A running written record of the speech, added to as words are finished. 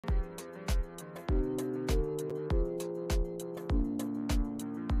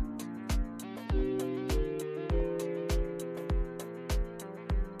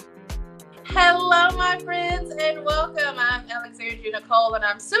Hello, my friends, and welcome. I'm Alexandria Nicole, and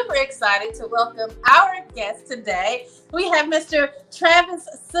I'm super excited to welcome our guest today. We have Mr. Travis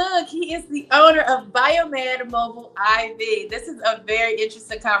Sugg. He is the owner of BioMed Mobile IV. This is a very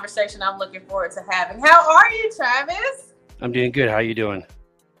interesting conversation I'm looking forward to having. How are you, Travis? I'm doing good. How are you doing?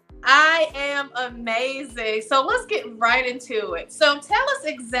 I am amazing. So let's get right into it. So tell us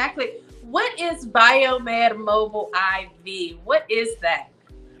exactly, what is BioMed Mobile IV? What is that?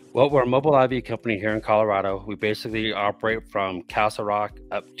 Well, we're a mobile IV company here in Colorado. We basically operate from Castle Rock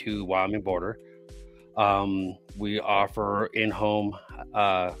up to Wyoming border. We offer in-home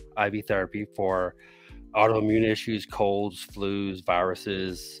IV therapy for autoimmune issues, colds, flus,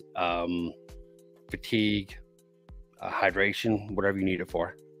 viruses, fatigue, hydration, whatever you need it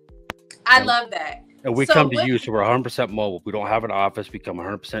for. I love that. And we come to you, so we're 100% mobile. We don't have an office. We come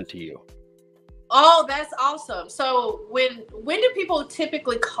 100% to you. Oh, that's awesome. So when do people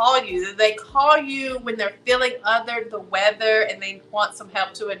typically call you? Do they call you when they're feeling under the weather and they want some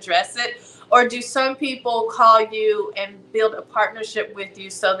help to address it? Or do some people call you and build a partnership with you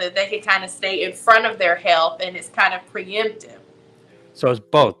so that they can kind of stay in front of their health and it's kind of preemptive? So it's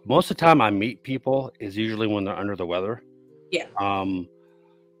both. Most of the time I meet people is usually when they're under the weather. Yeah.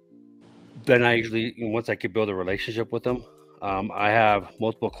 Then I usually, once I could build a relationship with them, I have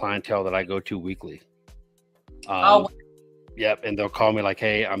multiple clientele that I go to weekly. Yep, and they'll call me like,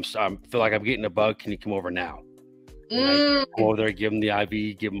 "Hey, I feel like I'm getting a bug. Can you come over now?" And I come over there, give them the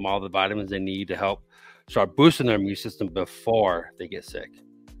IV, give them all the vitamins they need to help start boosting their immune system before they get sick.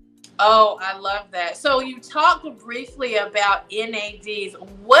 Oh, I love that. So you talked briefly about NADs.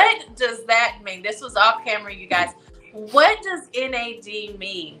 What does that mean? This was off camera, you guys. What does NAD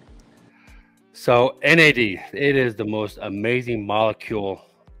mean? So NAD, it is the most amazing molecule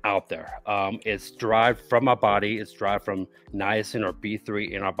out there. It's derived from our body. It's derived from niacin or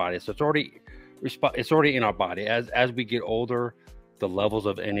B3 in our body. So it's already in our body. As we get older, the levels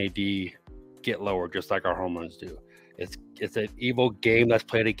of NAD get lower, just like our hormones do. It's an evil game that's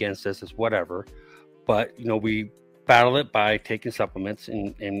played against us. It's whatever, but we battle it by taking supplements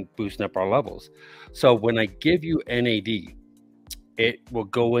and boosting up our levels. So when I give you NAD, it will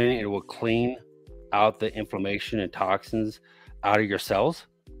go in and it will clean out the inflammation and toxins out of your cells,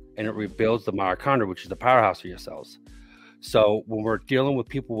 and it rebuilds the mitochondria, which is the powerhouse of your cells. So when we're dealing with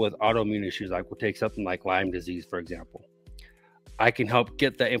people with autoimmune issues, like we'll take something like Lyme disease, for example, I can help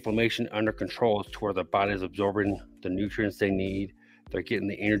get that inflammation under control to where the body is absorbing the nutrients they need. They're getting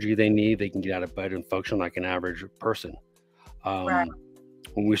the energy they need. They can get out of bed and function like an average person. Right.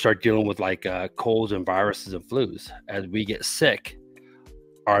 When we start dealing with like colds and viruses and flus, as we get sick,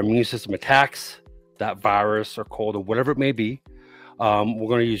 our immune system attacks that virus or cold or whatever it may be. We're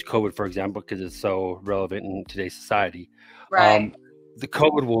going to use COVID, for example, because it's so relevant in today's society. Right. The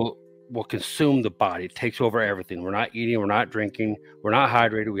COVID will consume the body. It takes over everything. We're not eating, we're not drinking, we're not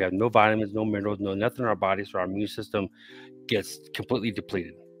hydrated. We have no vitamins, no minerals, no nothing in our body. So our immune system gets completely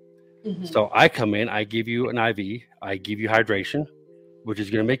depleted. So I come in, I give you an IV, I give you hydration, which is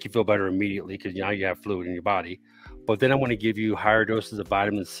going to make you feel better immediately because now you have fluid in your body. But then I want to give you higher doses of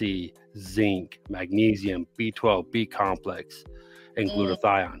vitamin C, zinc, magnesium, B12, B complex, and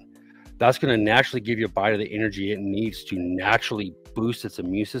glutathione. That's going to naturally give your body the energy it needs to naturally boost its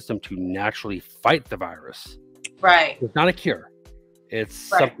immune system to naturally fight the virus. Right. It's not a cure. It's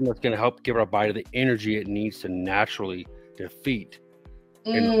something that's going to help give our body the energy it needs to naturally defeat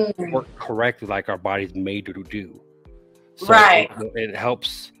and work correctly like our body's made to do. So it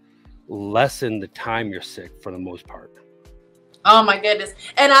helps lessen the time you're sick for the most part. Oh my goodness.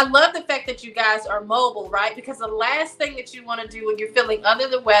 And I love the fact that you guys are mobile, right? Because the last thing that you want to do when you're feeling under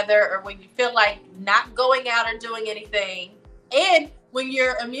the weather or when you feel like not going out or doing anything, and when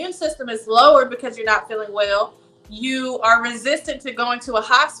your immune system is lowered because you're not feeling well, you are resistant to going to a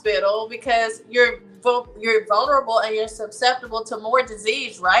hospital because you're vulnerable and you're susceptible to more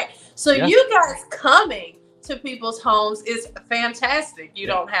disease, right? So you guys coming to people's homes is fantastic. You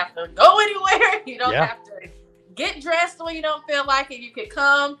don't have to go anywhere. You don't have to get dressed when you don't feel like it. You could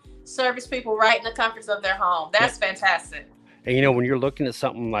come service people right in the comforts of their home. That's fantastic. And when you're looking at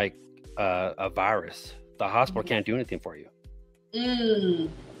something like a virus, the hospital can't do anything for you.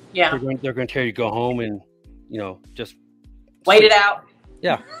 Yeah. They're going to tell you to go home and just wait it out.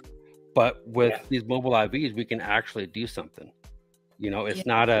 Yeah. But with these mobile IVs, we can actually do something. It's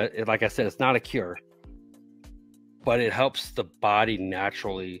not like I said, it's not a cure, but it helps the body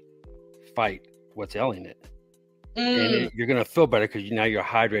naturally fight what's ailing it. And you're going to feel better because now you're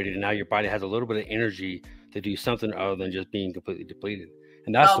hydrated and now your body has a little bit of energy to do something other than just being completely depleted.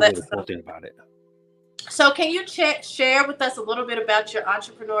 And that's the really cool thing about it. So can you share with us a little bit about your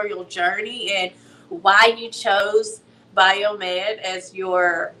entrepreneurial journey and why you chose BioMed as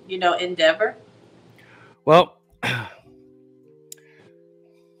your, endeavor? Well,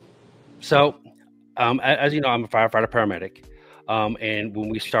 so as you know, I'm a firefighter paramedic, and when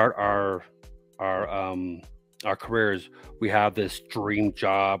we start our our careers, we have this dream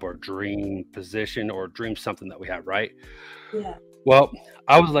job or dream position or dream something that we have, right? Yeah. Well,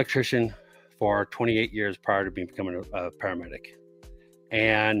 I was an electrician for 28 years prior to becoming a paramedic,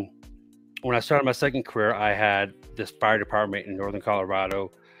 and when I started my second career, I had this fire department in northern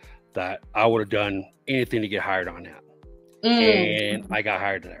Colorado that I would have done anything to get hired on that, and I got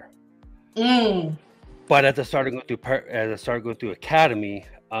hired there. But as I started going through academy,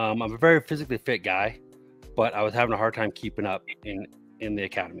 I'm a very physically fit guy, but I was having a hard time keeping up in the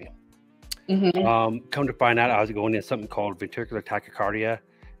academy. Come to find out, I was going in something called ventricular tachycardia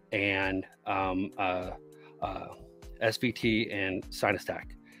and SVT and sinus tach.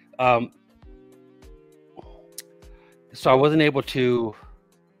 So I wasn't able to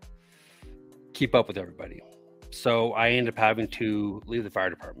keep up with everybody. So I ended up having to leave the fire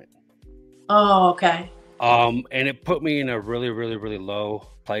department. Oh, okay. And it put me in a really, really, really low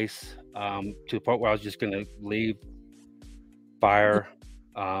place, to the point where I was just going to leave fire,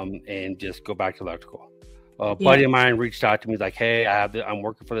 and just go back to electrical. A buddy of mine reached out to me like, "Hey, I'm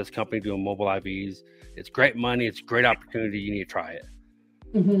working for this company doing mobile IVs. It's great money. It's a great opportunity. You need to try it."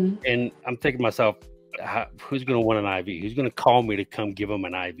 And I'm thinking to myself, who's going to want an IV? Who's going to call me to come give them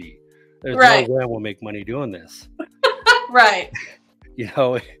an IV? There's no way I will make money doing this. Right.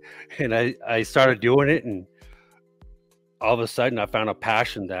 And I started doing it, and all of a sudden I found a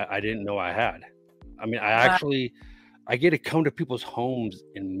passion that I didn't know I had. I mean, I get to come to people's homes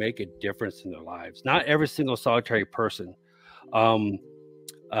and make a difference in their lives. Not every single solitary person.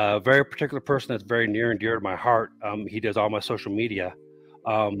 A very particular person that's very near and dear to my heart. He does all my social media.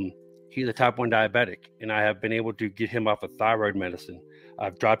 He's a type 1 diabetic, and I have been able to get him off of thyroid medicine.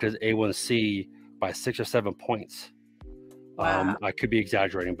 I've dropped his A1C by 6 or 7 points. Wow. I could be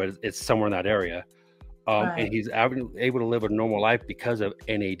exaggerating, but it's somewhere in that area. And he's able to live a normal life because of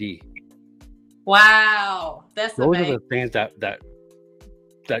NAD. Wow, those amazing. Are the things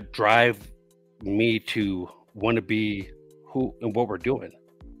that drive me to want to be who and what we're doing.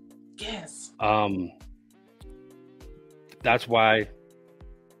 Yes. That's why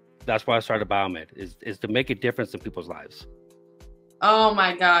I started BioMed is to make a difference in people's lives. Oh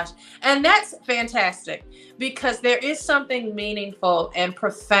my gosh. And that's fantastic, because there is something meaningful and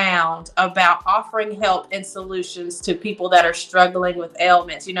profound about offering help and solutions to people that are struggling with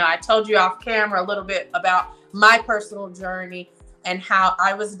ailments. I told you off camera a little bit about my personal journey and how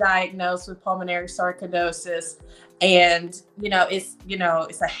I was diagnosed with pulmonary sarcoidosis. And,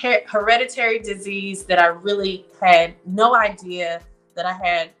 it's a hereditary disease that I really had no idea that I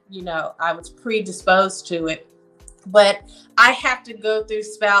had, I was predisposed to it. But I have to go through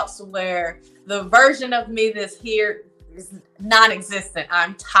spouts where the version of me that's here is non-existent.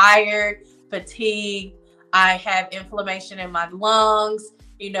 I'm tired, fatigued. I have inflammation in my lungs,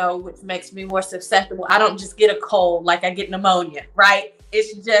 which makes me more susceptible. I don't just get a cold like I get pneumonia, right?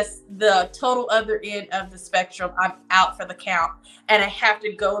 It's just the total other end of the spectrum. I'm out for the count. And I have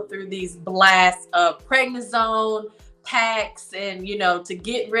to go through these blasts of prednisone, packs, and to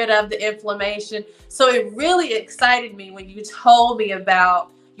get rid of the inflammation. So it really excited me when you told me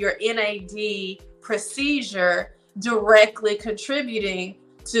about your NAD procedure directly contributing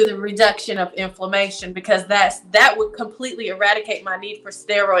to the reduction of inflammation, because that would completely eradicate my need for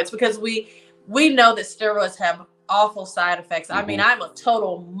steroids, because we know that steroids have awful side effects. I mean, I'm a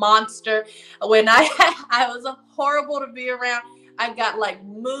total monster. When I was horrible to be around. I got like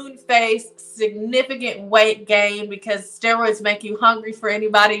moon face, significant weight gain, because steroids make you hungry for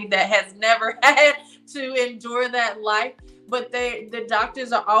anybody that has never had to endure that life. But the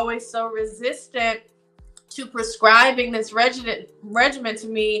doctors are always so resistant to prescribing this regimen to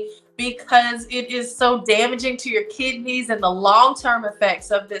me, because it is so damaging to your kidneys, and the long-term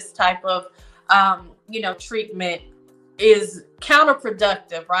effects of this type of treatment is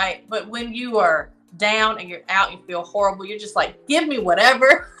counterproductive, right? But when you are down and you're out, you feel horrible, you're just like, give me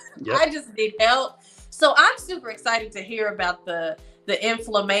whatever. I just need help. So I'm super excited to hear about the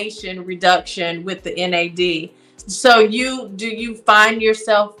inflammation reduction with the NAD. So do you find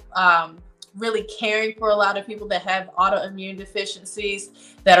yourself really caring for a lot of people that have autoimmune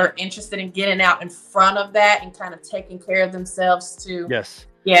deficiencies that are interested in getting out in front of that and kind of taking care of themselves too? Yes.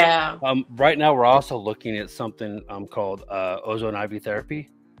 Yeah. Right now we're also looking at something called ozone IV therapy.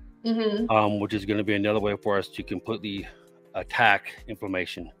 Which is going to be another way for us to completely attack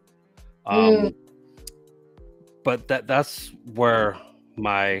inflammation. but that's where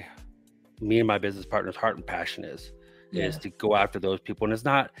me and my business partner's heart and passion is to go after those people. And it's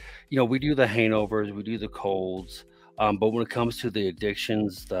not, we do the hangovers, we do the colds, but when it comes to the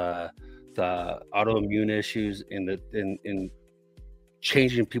addictions, the autoimmune issues, in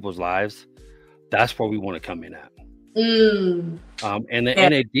changing people's lives, that's where we want to come in at. And the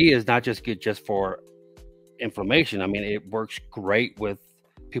NAD is not just good just for inflammation. I mean, it works great with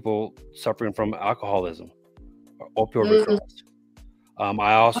people suffering from alcoholism or opioid withdrawals.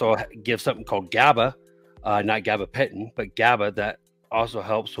 I also give something called GABA, not gabapentin, but GABA, that also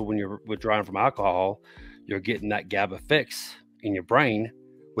helps. So when you're withdrawing from alcohol, you're getting that GABA fix in your brain,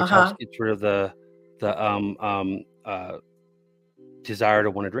 which helps get rid of the desire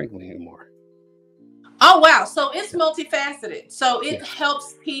to want to drink anymore. Oh, wow. So it's multifaceted. So it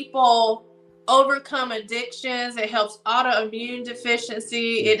helps people overcome addictions. It helps autoimmune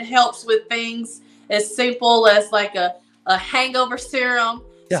deficiency. It helps with things as simple as like a hangover serum.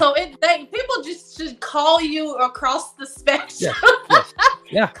 So people just should call you across the spectrum.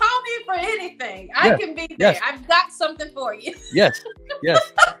 Call me for anything. I can be there. I've got something for you. Yes.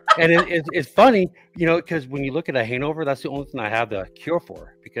 And it's funny, because when you look at a hangover, that's the only thing I have the cure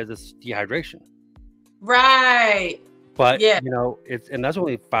for, because it's dehydration. Right. But and that's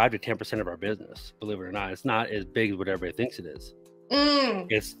only 5 to 10% of our business, believe it or not. It's not as big as what everybody thinks it is.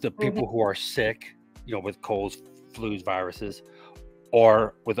 It's the people who are sick, with colds, flus, viruses,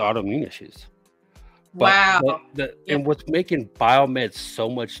 or with autoimmune issues. But and what's making BioMed so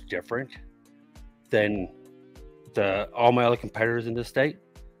much different than all my other competitors in this state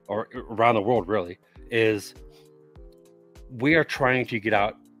or around the world, really, is we are trying to get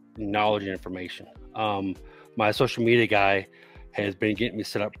out knowledge and information. My social media guy has been getting me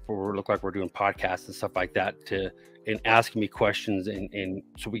set up for, look like we're doing podcasts and stuff like that, and asking me questions, and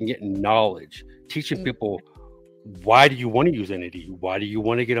so we can get knowledge, teaching people, why do you want to use NAD? Why do you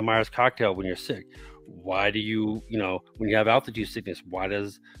want to get a Myers cocktail when you're sick? Why do you, when you have altitude sickness, why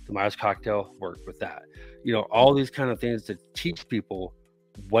does the Myers cocktail work with that? All these kind of things to teach people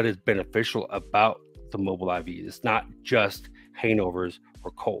what is beneficial about the mobile IV. It's not just hangovers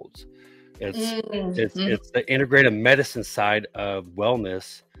or colds. It's the integrated medicine side of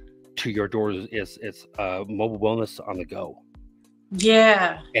wellness to your doors. It's mobile wellness on the go.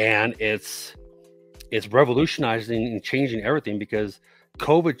 And it's revolutionizing and changing everything, because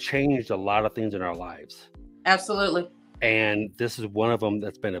COVID changed a lot of things in our lives. Absolutely. And this is one of them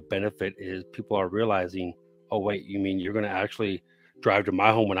that's been a benefit, is people are realizing, oh wait, you mean you're going to actually drive to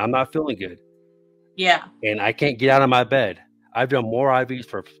my home when I'm not feeling good? And I can't get out of my bed. I've done more IVs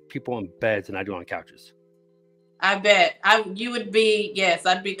for people in beds than I do on couches. I bet you would be. Yes,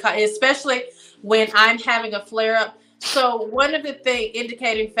 I'd be, especially when I'm having a flare up. So one of the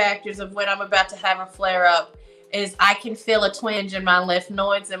indicating factors of when I'm about to have a flare up is I can feel a twinge in my lymph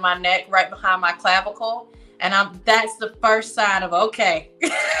nodes in my neck, right behind my clavicle, and that's the first sign of, okay,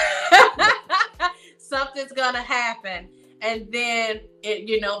 something's gonna happen. And then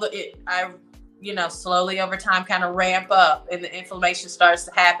I slowly over time kind of ramp up, and the inflammation starts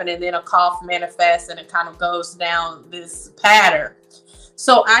to happen, and then a cough manifests, and it kind of goes down this pattern.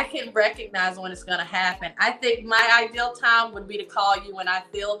 So I can recognize when it's going to happen. I think my ideal time would be to call you when I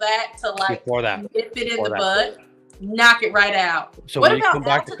feel that, to nip it in the bud, knock it right out. So when you come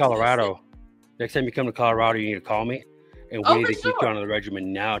back to Colorado, next time you come to Colorado, you need to call me, and we need to keep you on the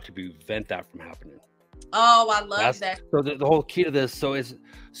regimen now to prevent that from happening. Oh, I love that. So the whole key to this, so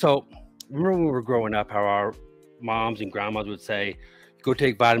remember when we were growing up, how our moms and grandmas would say, go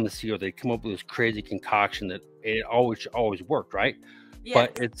take vitamin C, or they come up with this crazy concoction that it always worked, right?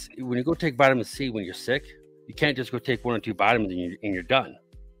 But it's when you go take vitamin C when you're sick, you can't just go take 1 or 2 vitamins and you're done.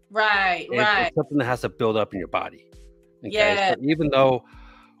 Right. It's something that has to build up in your body. Okay? So even though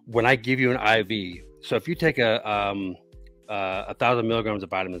when I give you an IV, so if you take 1,000 milligrams of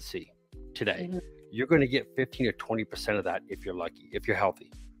vitamin C today, you're going to get 15 or 20% of that if you're lucky, if you're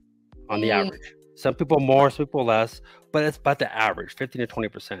healthy, on the average. Some people more, some people less, but it's about the average, 15 to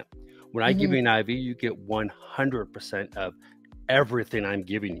 20%. When I give you an IV, you get 100% of everything I'm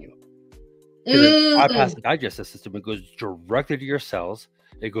giving you. It bypasses the digestive system. It goes directly to your cells.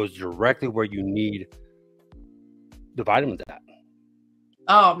 It goes directly where you need the vitamins at.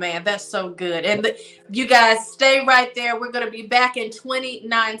 Oh man, that's so good. And you guys stay right there. We're going to be back in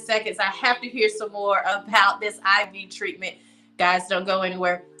 29 seconds. I have to hear some more about this IV treatment. Guys, don't go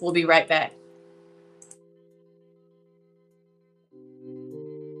anywhere. We'll be right back.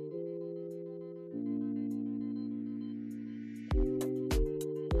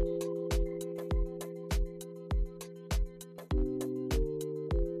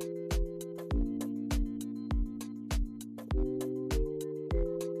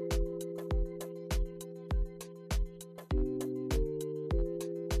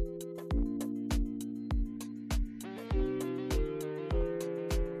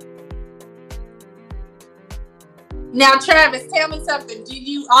 Now, Travis, tell me something. Do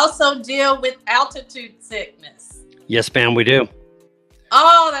you also deal with altitude sickness? Yes, ma'am, we do.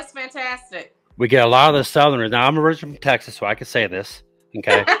 Oh, that's fantastic. We get a lot of the Southerners. Now, I'm originally from Texas, so I can say this.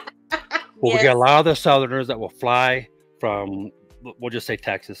 Okay. Well, we get a lot of the Southerners that will fly from, we'll just say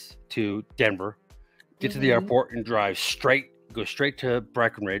Texas to Denver, get to the airport and drive go straight to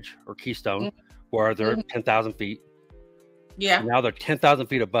Breckenridge or Keystone, where they're 10,000 feet. Yeah. Now they're 10,000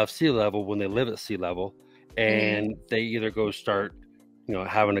 feet above sea level when they live at sea level. And they either go start,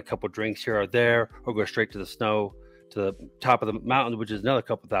 having a couple drinks here or there, or go straight to the snow, to the top of the mountain, which is another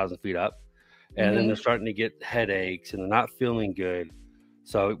couple thousand feet up. And then they're starting to get headaches and they're not feeling good.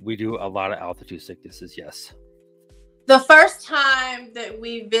 So we do a lot of altitude sicknesses, yes. The first time that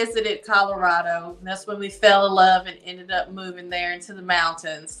we visited Colorado, that's when we fell in love and ended up moving there into the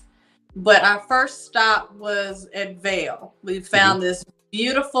mountains. But our first stop was at Vail. We found this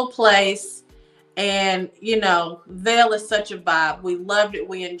beautiful place. And, Vail is such a vibe. We loved it.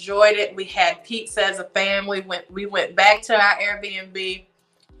 We enjoyed it. We had pizza as a family. We went back to our Airbnb.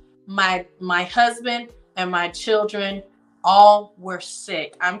 My husband and my children all were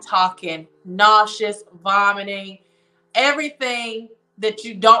sick. I'm talking nauseous, vomiting, everything that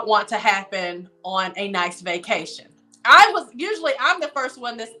you don't want to happen on a nice vacation. I'm the first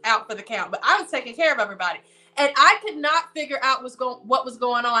one that's out for the count, but I was taking care of everybody. And I could not figure out what was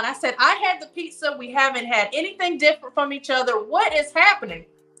going on. I said, I had the pizza. We haven't had anything different from each other. What is happening?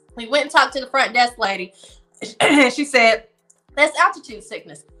 We went and talked to the front desk lady. And she said, that's altitude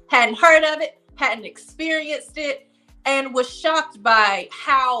sickness. Hadn't heard of it, hadn't experienced it, and was shocked by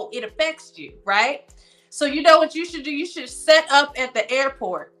how it affects you, right? So you know what you should do? You should set up at the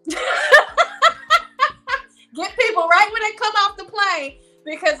airport. Get people right when they come off the plane,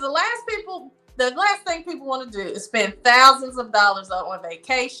 because the last thing people want to do is spend thousands of dollars on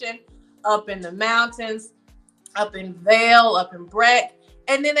vacation up in the mountains, up in Vail, up in Breck,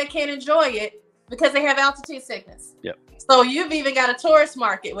 and then they can't enjoy it because they have altitude sickness. Yep. So you've even got a tourist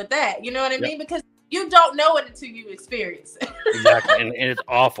market with that. You know what I mean? Because you don't know it until you experience it. Exactly. And it's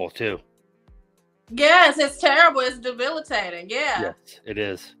awful too. Yes, it's terrible. It's debilitating. Yeah. Yes, it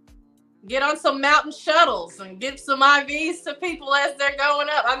is. Get on some mountain shuttles and give some IVs to people as they're going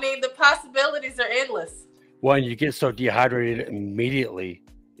up. I mean, the possibilities are endless. Well, and you get so dehydrated immediately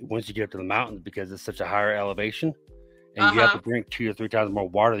once you get up to the mountains because it's such a higher elevation, and you have to drink 2 or 3 times more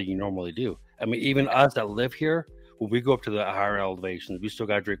water than you normally do. I mean, even us that live here, when we go up to the higher elevations, we still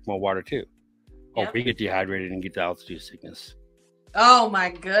got to drink more water too. Or we get dehydrated and get the altitude sickness. Oh my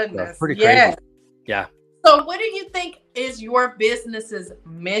goodness. Pretty crazy. Yeah. So what do you think is your business's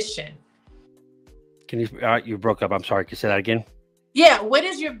mission? Can you, you broke up. I'm sorry. Can you say that again? Yeah. What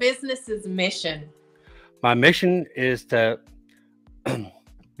is your business's mission? My mission is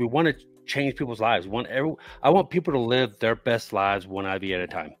we want to change people's lives. I want people to live their best lives one IV at a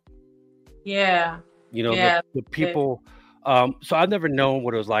time. Yeah. The people, so I've never known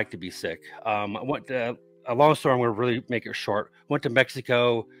what it was like to be sick. I went to, a long story, I'm going to really make it short. Went to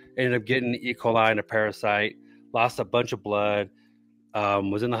Mexico, ended up getting E. coli and a parasite, lost a bunch of blood,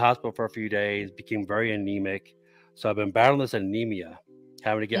 was in the hospital for a few days, became very anemic. So I've been battling this anemia,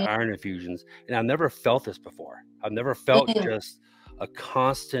 having to get iron infusions. And I've never felt this before. I've never felt just a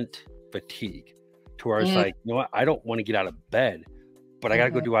constant fatigue to where it's like, you know what, I don't want to get out of bed, but I got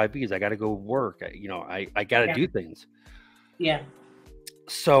to go do IVs. I got to go work. I got to do things. Yeah.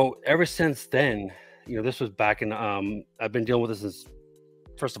 So ever since then, this was back in, I've been dealing with this since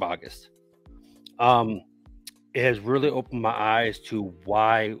 1st of August. It has really opened my eyes to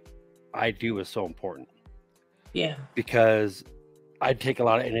why I do is so important. Yeah. Because I take a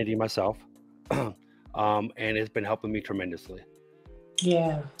lot of NAD myself, and it's been helping me tremendously.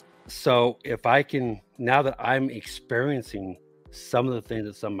 Yeah. So if I can, now that I'm experiencing some of the things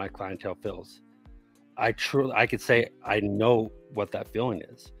that some of my clientele feels, I could say I know what that feeling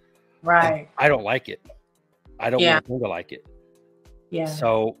is. Right. I don't like it. I don't want to like it. Yeah.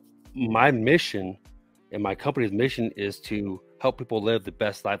 So my mission and my company's mission is to help people live the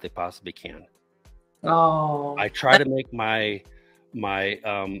best life they possibly can. Oh. I try to make my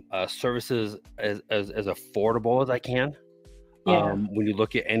services as affordable as I can. Yeah. When you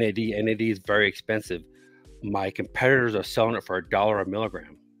look at NAD is very expensive. My competitors are selling it for $1 a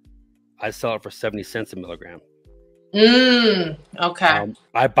milligram. I sell it for 70 cents a milligram. Okay.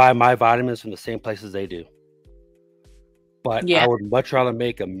 I buy my vitamins from the same places they do. But I would much rather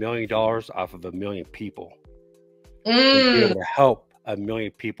make $1 million off of 1 million people than be able to help 1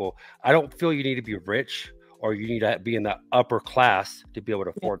 million people. I don't feel you need to be rich or you need to be in the upper class to be able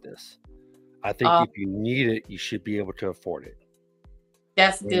to afford this. I think if you need it, you should be able to afford it.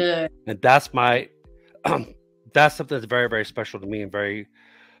 That's good. And that's my that's something that's very, very special to me and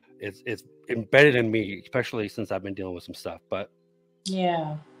it's embedded in me, especially since I've been dealing with some stuff. But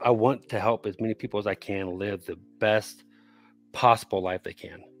Yeah. I want to help as many people as I can live the best possible life they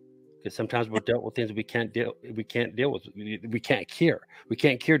can. Because sometimes we're dealt with things we can't deal with. We can't cure. We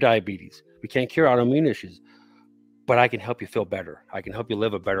can't cure diabetes. We can't cure autoimmune issues. But I can help you feel better. I can help you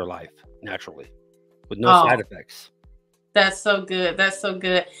live a better life naturally with no side Oh, effects. that's so good. That's so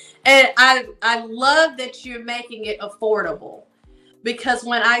good. And I love that you're making it affordable, because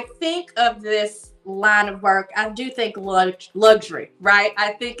when I think of this line of work, I do think luxury, right?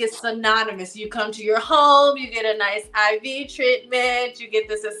 I think it's synonymous. You come to your home, you get a nice IV treatment, you get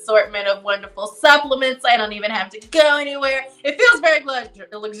this assortment of wonderful supplements. I don't even have to go anywhere. It feels very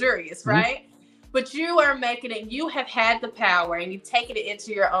luxurious, Mhm. right? But you are making it, you have had the power and you've taken it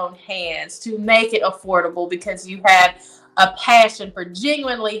into your own hands to make it affordable, because you have a passion for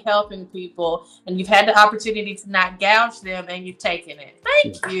genuinely helping people, and you've had the opportunity to not gouge them, and you've taken it. Yeah.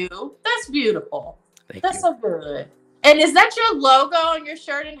 Thank you. That's beautiful. Thank That's you. so good. And is that your logo on your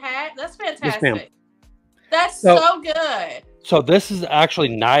shirt and hat? That's Yes, ma'am. fantastic. That's So, so good. so this is actually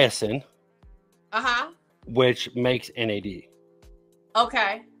niacin, Uh-huh. which makes NAD.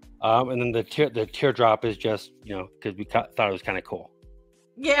 Okay. And then the teardrop is just, because we thought it was kind of cool.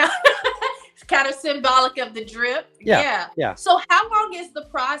 Yeah. It's kind of symbolic of the drip. Yeah. Yeah. So how long is the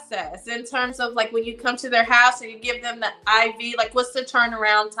process in terms of like when you come to their house and you give them the IV? Like, what's the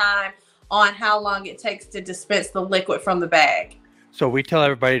turnaround time on how long it takes to dispense the liquid from the bag? So we tell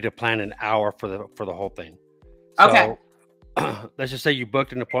everybody to plan an hour for the whole thing. Okay. So let's just say you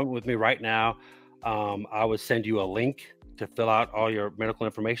booked an appointment with me right now. I would send you a link to fill out all your medical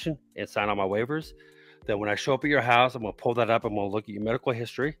information and sign all my waivers. Then when I show up at your house, I'm going to pull that up. I'm going to look at your medical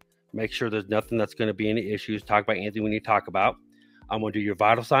history, make sure there's nothing that's going to be any issues, talk about anything we need to talk about. I'm going to do your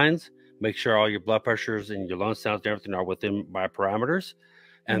vital signs, make sure all your blood pressures and your lung sounds and everything are within my parameters.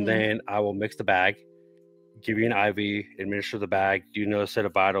 And then I will mix the bag, give you an IV, administer the bag, do another set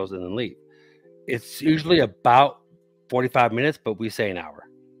of vitals, and then leave. It's usually about 45 minutes, but we say an hour.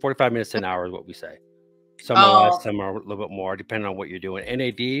 45 minutes to an hour is what we say. Some are less, some are a little bit more, depending on what you're doing.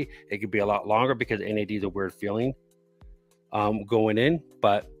 NAD, it could be a lot longer because NAD is a weird feeling going in.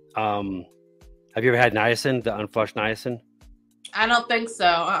 But have you ever had niacin, the unflushed niacin? I don't think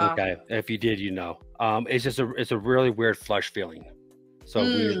so. Okay, if you did, it's just it's a really weird flush feeling. So we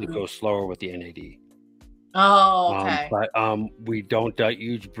usually go slower with the NAD. Oh, okay. But we don't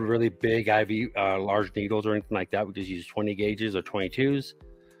use really big IV, large needles or anything like that. We just use 20 gauges or 22s.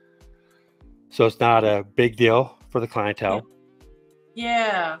 So it's not a big deal for the clientele.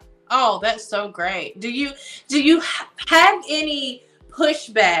 Yeah. Oh, that's so great. Do you have any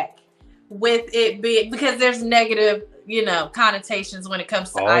pushback with it being, because there's negative, connotations when it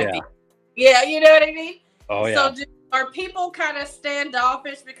comes to IV? Yeah, you know what I mean? Oh yeah. So are people kind of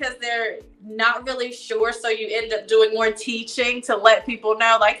standoffish because they're not really sure? So you end up doing more teaching to let people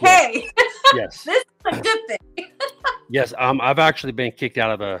know, like, hey, yes, this is a good thing. Yes. I've actually been kicked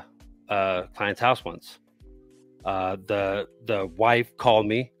out of a client's house once. The wife called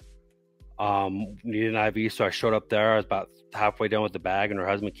me, needed an IV, so I showed up there. I was about halfway done with the bag, and her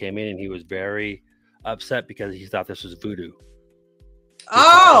husband came in, and he was very upset because he thought this was voodoo.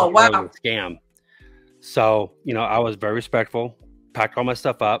 Oh, wow. It was a scam. So, I was very respectful, packed all my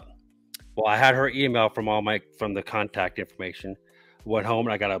stuff up. Well, I had her email from the contact information, went home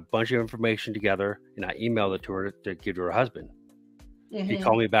and I got a bunch of information together and I emailed it to her to give to her husband. He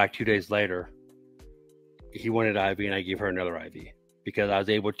called me back 2 days later. He wanted IV and I gave her another IV because I was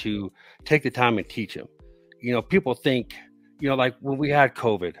able to take the time and teach him. People think, like when we had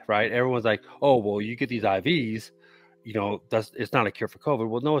COVID, right? Everyone's like, oh, well, you get these IVs, it's not a cure for COVID.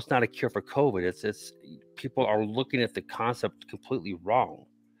 Well, no, it's not a cure for COVID. It's people are looking at the concept completely wrong.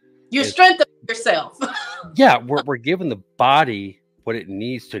 You're strengthening yourself. Yeah, we're giving the body what it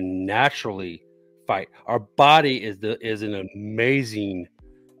needs to naturally fight. Our body is an amazing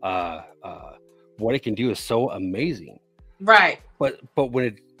what it can do is so amazing. Right. But when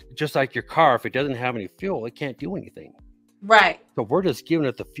it, just like your car, if it doesn't have any fuel, it can't do anything. Right. So we're just giving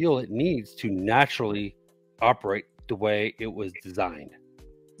it the fuel it needs to naturally operate the way it was designed.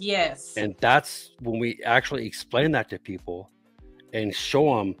 Yes. And that's when we actually explain that to people and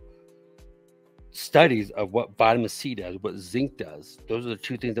show them studies of what vitamin C does, what zinc does. Those are the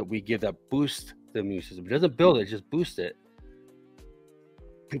two things that we give that boost the immune system. It doesn't build it, just boost it.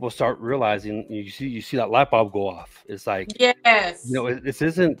 People start realizing, you see that light bulb go off. It's like, yes, this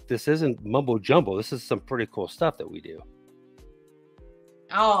isn't mumbo jumbo. This is some pretty cool stuff that we do.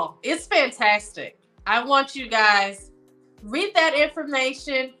 Oh, it's fantastic. I want you guys read that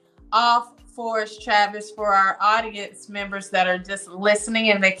information off for us, Travis, for our audience members that are just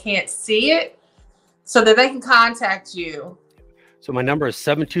listening and they can't see it, so that they can contact you? So my number is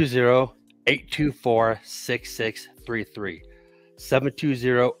 720-824-6633.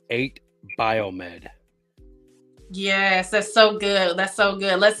 720-8-BioMed. Yes, that's so good. That's so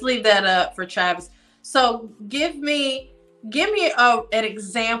good. Let's leave that up for Travis. So give me an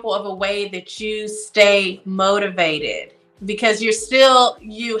example of a way that you stay motivated, because you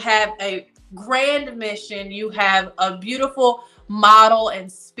have a grand mission, you have a beautiful model and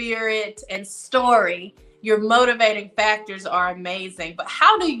spirit and story. Your motivating factors are amazing. But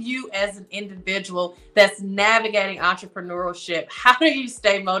how do you, as an individual that's navigating entrepreneurship, how do you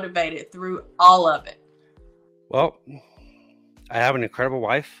stay motivated through all of it? Well, I have an incredible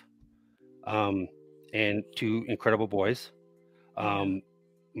wife, and two incredible boys. My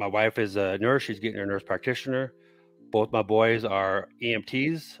wife is a nurse. She's getting her nurse practitioner. Both my boys are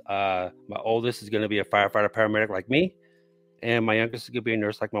EMTs. My oldest is going to be a firefighter paramedic like me, and my youngest is going to be a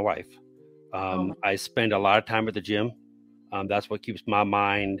nurse like my wife. I spend a lot of time at the gym. That's what keeps my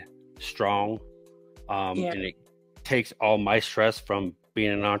mind strong. And it takes all my stress from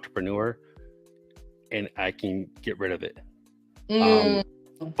being an entrepreneur, and I can get rid of it.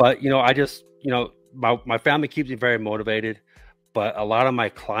 But, I just, my family keeps me very motivated, but a lot of my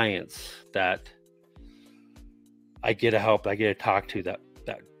clients that I get to help, I get to talk to, that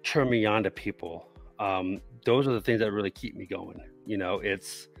turn me on to people. Those are the things that really keep me going.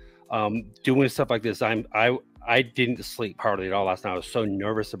 It's doing stuff like this. I didn't sleep hardly at all last night. I was so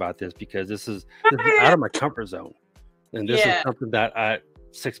nervous about this because this is out of my comfort zone. And this is something that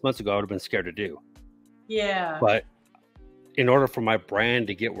 6 months ago I would have been scared to do. Yeah. But in order for my brand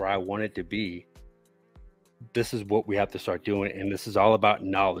to get where I want it to be, this is what we have to start doing. And this is all about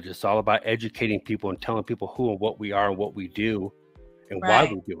knowledge. It's all about educating people and telling people who and what we are and what we do and why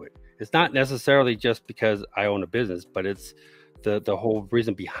we do it. It's not necessarily just because I own a business, but it's the whole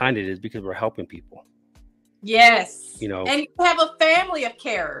reason behind it is because we're helping people. Yes. And you have a family of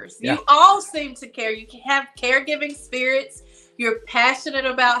carers. Yeah. You all seem to care. You have caregiving spirits. You're passionate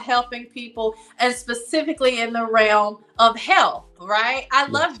about helping people, and specifically in the realm of health, right? I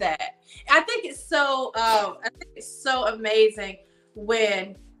love that. I think it's so amazing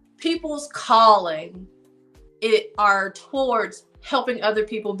when people's calling are towards helping other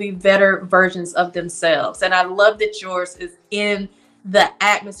people be better versions of themselves. And I love that yours is in the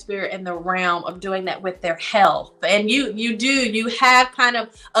atmosphere and the realm of doing that with their health. And you have kind of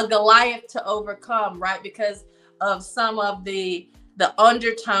a Goliath to overcome, right? Because of some of the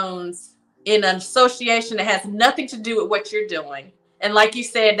undertones in an association that has nothing to do with what you're doing. And like you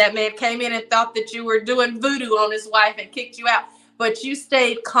said, that man came in and thought that you were doing voodoo on his wife and kicked you out. But you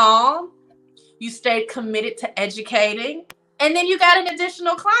stayed calm. You stayed committed to educating. And then you got an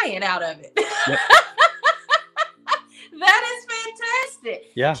additional client out of it. Yep. That is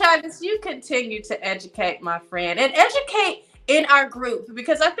fantastic. Yeah. Travis, you continue to educate, my friend, and educate in our group,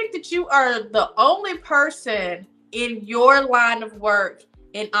 because I think that you are the only person in your line of work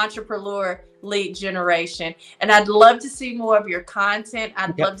in entrepreneur lead generation. And I'd love to see more of your content.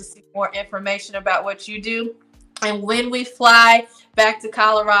 I'd love to see more information about what you do. And when we fly back to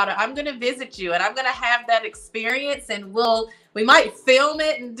Colorado, I'm going to visit you and I'm going to have that experience, and we might film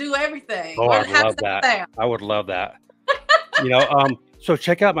it and do everything. Oh, I'd love that. I would love that. So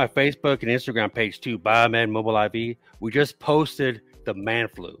check out my Facebook and Instagram page too, BioMed Mobile IV. We just posted the man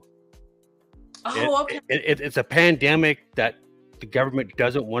flu. Oh, okay. It's a pandemic that the government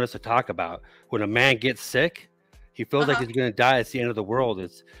doesn't want us to talk about. When a man gets sick, he feels like he's going to die. It's the end of the world.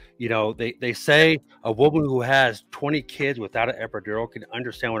 It's, they say a woman who has 20 kids without an epidural can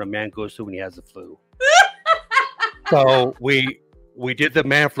understand what a man goes through when he has the flu. So we did the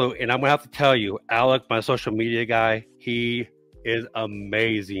man flu, and I'm going to have to tell you, Alec, my social media guy, he is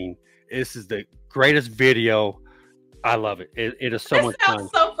amazing. This is the greatest video. I love it. It is so much fun. Sounds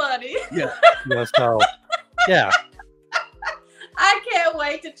so funny. Yeah. Yeah. I can't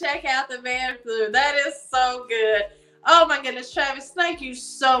wait to check out the man flu. That is so good. Oh my goodness, Travis, thank you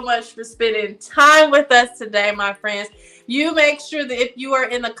so much for spending time with us today, my friends. You make sure that if you are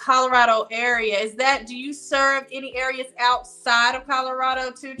in the Colorado area, do you serve any areas outside of Colorado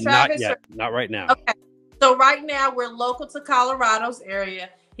too, Travis? Not yet. Not right now. Okay. So right now we're local to Colorado's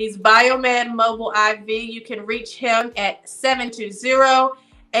area. He's BioMed Mobile IV. You can reach him at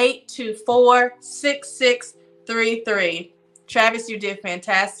 720-824-6633. Travis, you did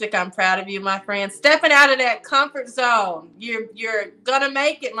fantastic. I'm proud of you, my friend. Stepping out of that comfort zone. You're going to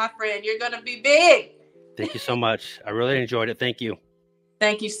make it, my friend. You're going to be big. Thank you so much. I really enjoyed it. Thank you.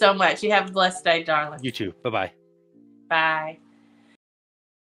 Thank you so much. You have a blessed day, darling. You too. Bye-bye. Bye.